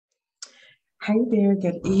Hey there,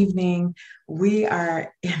 good evening. We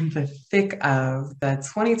are in the thick of the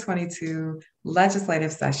 2022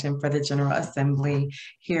 legislative session for the General Assembly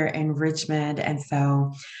here in Richmond. And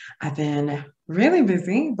so I've been really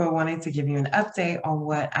busy, but wanting to give you an update on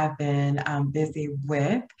what I've been busy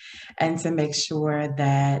with and to make sure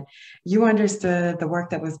that you understood the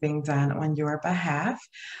work that was being done on your behalf.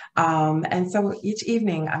 And so each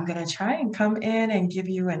evening, I'm going to try and come in and give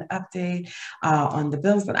you an update on the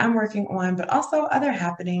bills that I'm working on, but also other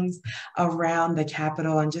happenings around the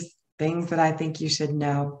Capitol and just things that I think you should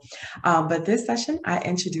know. But this session, I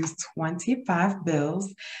introduced 25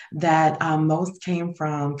 bills that most came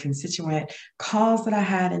from constituent calls that I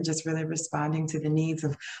had and just really responding to the needs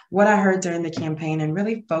of what I heard during the campaign and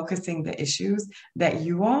really focusing the issues that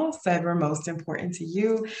you all said were most important to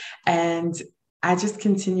you. And I just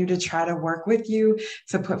continue to try to work with you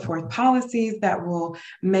to put forth policies that will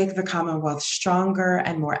make the Commonwealth stronger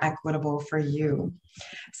and more equitable for you.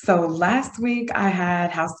 So last week I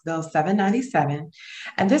had House Bill 797,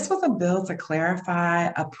 and this was a bill to clarify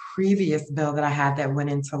a previous bill that I had that went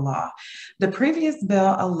into law. The previous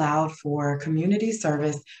bill allowed for community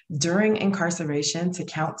service during incarceration to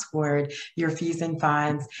count toward your fees and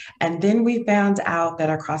fines. And then we found out that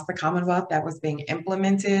across the Commonwealth that was being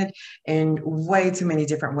implemented in way too many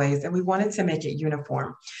different ways, and we wanted to make it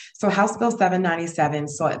uniform. So House Bill 797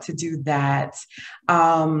 sought to do that.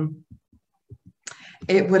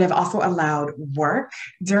 It would have also allowed work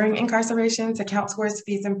during incarceration to count towards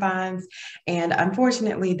fees and fines. And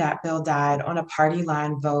unfortunately, that bill died on a party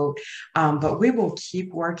line vote. But we will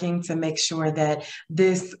keep working to make sure that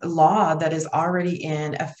this law that is already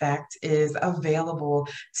in effect is available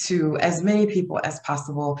to as many people as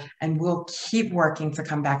possible. And we'll keep working to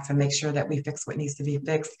come back to make sure that we fix what needs to be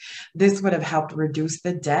fixed. This would have helped reduce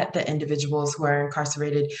the debt that individuals who are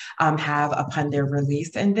incarcerated have upon their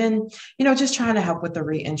release. And then, just trying to help with the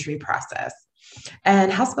reentry process.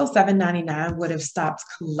 And House Bill 799 would have stopped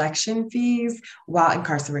collection fees while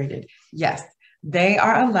incarcerated. Yes, they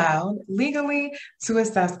are allowed legally to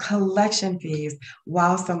assess collection fees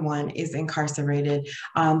while someone is incarcerated.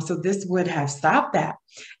 So this would have stopped that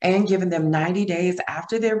and given them 90 days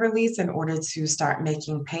after their release in order to start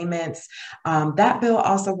making payments. That bill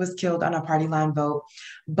also was killed on a party line vote.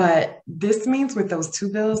 But this means with those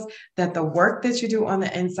two bills that the work that you do on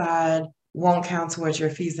the inside won't count towards your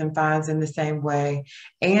fees and fines in the same way.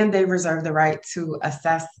 And they reserve the right to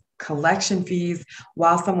assess collection fees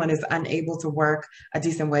while someone is unable to work a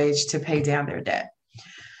decent wage to pay down their debt.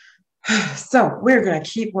 So we're going to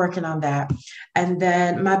keep working on that. And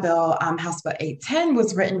then my bill, House Bill 810,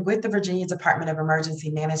 was written with the Virginia Department of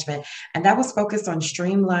Emergency Management, and that was focused on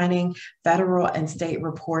streamlining federal and state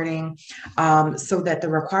reporting so that the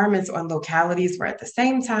requirements on localities were at the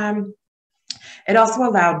same time. It also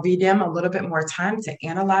allowed VDEM a little bit more time to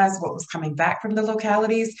analyze what was coming back from the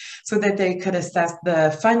localities so that they could assess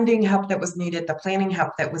the funding help that was needed, the planning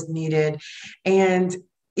help that was needed. And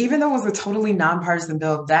even though it was a totally nonpartisan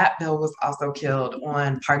bill, that bill was also killed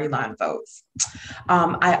on party line votes.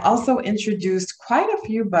 I also introduced quite a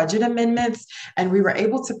few budget amendments, and we were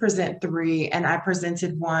able to present three. And I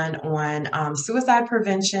presented one on suicide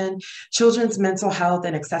prevention, children's mental health,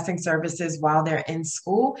 and accessing services while they're in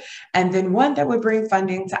school, and then one that would bring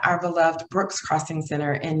funding to our beloved Brooks Crossing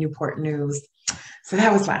Center in Newport News. So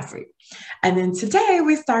that was last week. And then today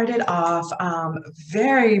we started off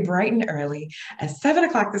very bright and early at 7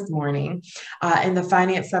 o'clock this morning in the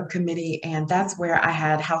Finance Subcommittee. And that's where I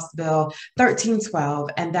had House Bill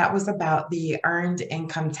 1312. And that was about the Earned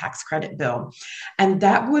Income Tax Credit bill. And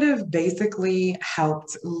that would have basically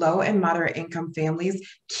helped low and moderate income families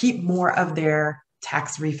keep more of their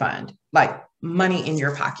tax refund, like money in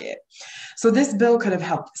your pocket. So this bill could have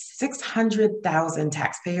helped 600,000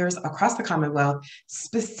 taxpayers across the Commonwealth,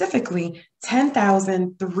 specifically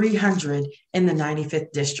 10,300 in the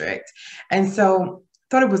 95th district. And so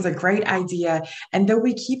thought it was a great idea. And though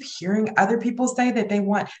we keep hearing other people say that they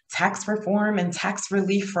want tax reform and tax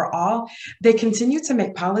relief for all, they continue to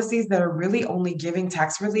make policies that are really only giving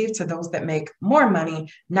tax relief to those that make more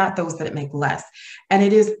money, not those that make less. And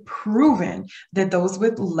it is proven that those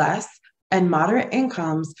with less and moderate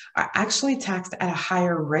incomes are actually taxed at a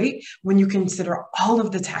higher rate when you consider all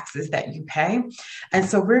of the taxes that you pay. And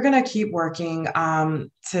so we're going to keep working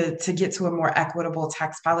to get to a more equitable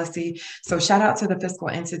tax policy. So shout out to the Fiscal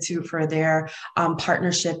Institute for their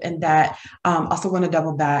partnership in that. Also want to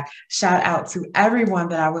double back, shout out to everyone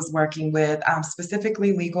that I was working with,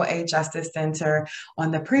 specifically Legal Aid Justice Center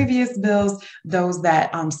on the previous bills, those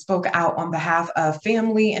that spoke out on behalf of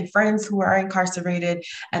family and friends who are incarcerated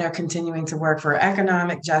and are continuing driving to work for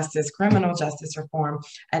economic justice, criminal justice reform,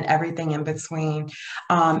 and everything in between.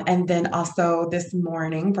 And then also this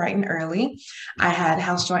morning, bright and early, I had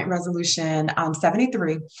House Joint Resolution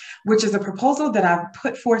 73, which is a proposal that I've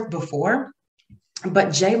put forth before. But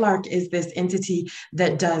JLARC is this entity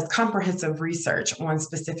that does comprehensive research on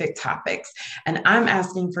specific topics. And I'm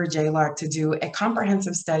asking for JLARC to do a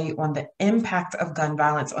comprehensive study on the impact of gun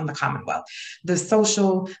violence on the Commonwealth, the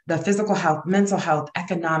social, the physical health, mental health,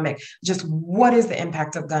 economic, just what is the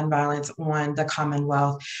impact of gun violence on the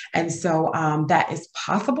Commonwealth. And so that is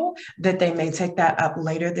possible that they may take that up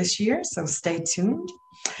later this year. So stay tuned.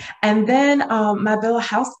 And then my bill,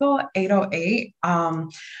 House Bill 808,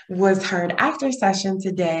 was heard after session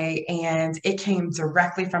today, and it came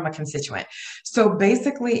directly from a constituent. So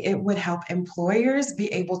basically, it would help employers be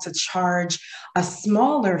able to charge a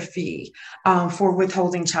smaller fee for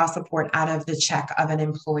withholding child support out of the check of an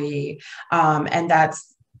employee. And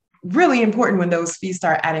that's really important when those fees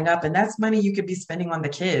start adding up. And that's money you could be spending on the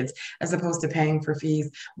kids as opposed to paying for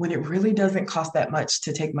fees when it really doesn't cost that much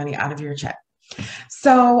to take money out of your check.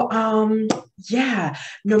 So, yeah,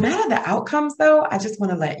 no matter the outcomes, though, I just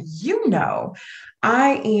want to let you know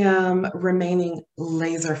I am remaining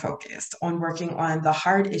laser focused on working on the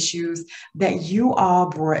hard issues that you all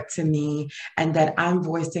brought to me and that I'm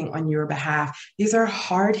voicing on your behalf. These are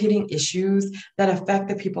hard hitting issues that affect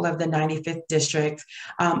the people of the 95th District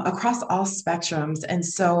across all spectrums. And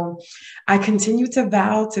so I continue to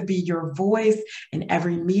vow to be your voice in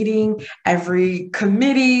every meeting, every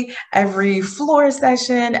committee, every floor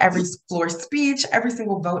session, every floor speech, every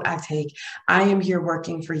single vote I take. I am here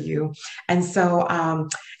working for you. And so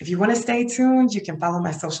if you want to stay tuned, you can follow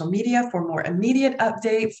my social media for more immediate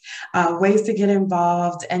updates, ways to get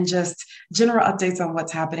involved, and just general updates on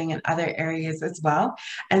what's happening in other areas as well.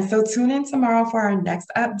 And so tune in tomorrow for our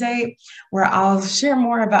next update, where I'll share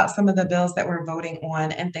more about some of the bills that we're voting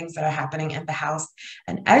on and things that are happening in the House.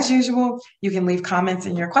 And as usual, you can leave comments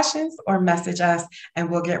and your questions or message us,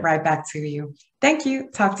 and we'll get right back to you. Thank you.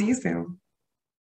 Talk to you soon.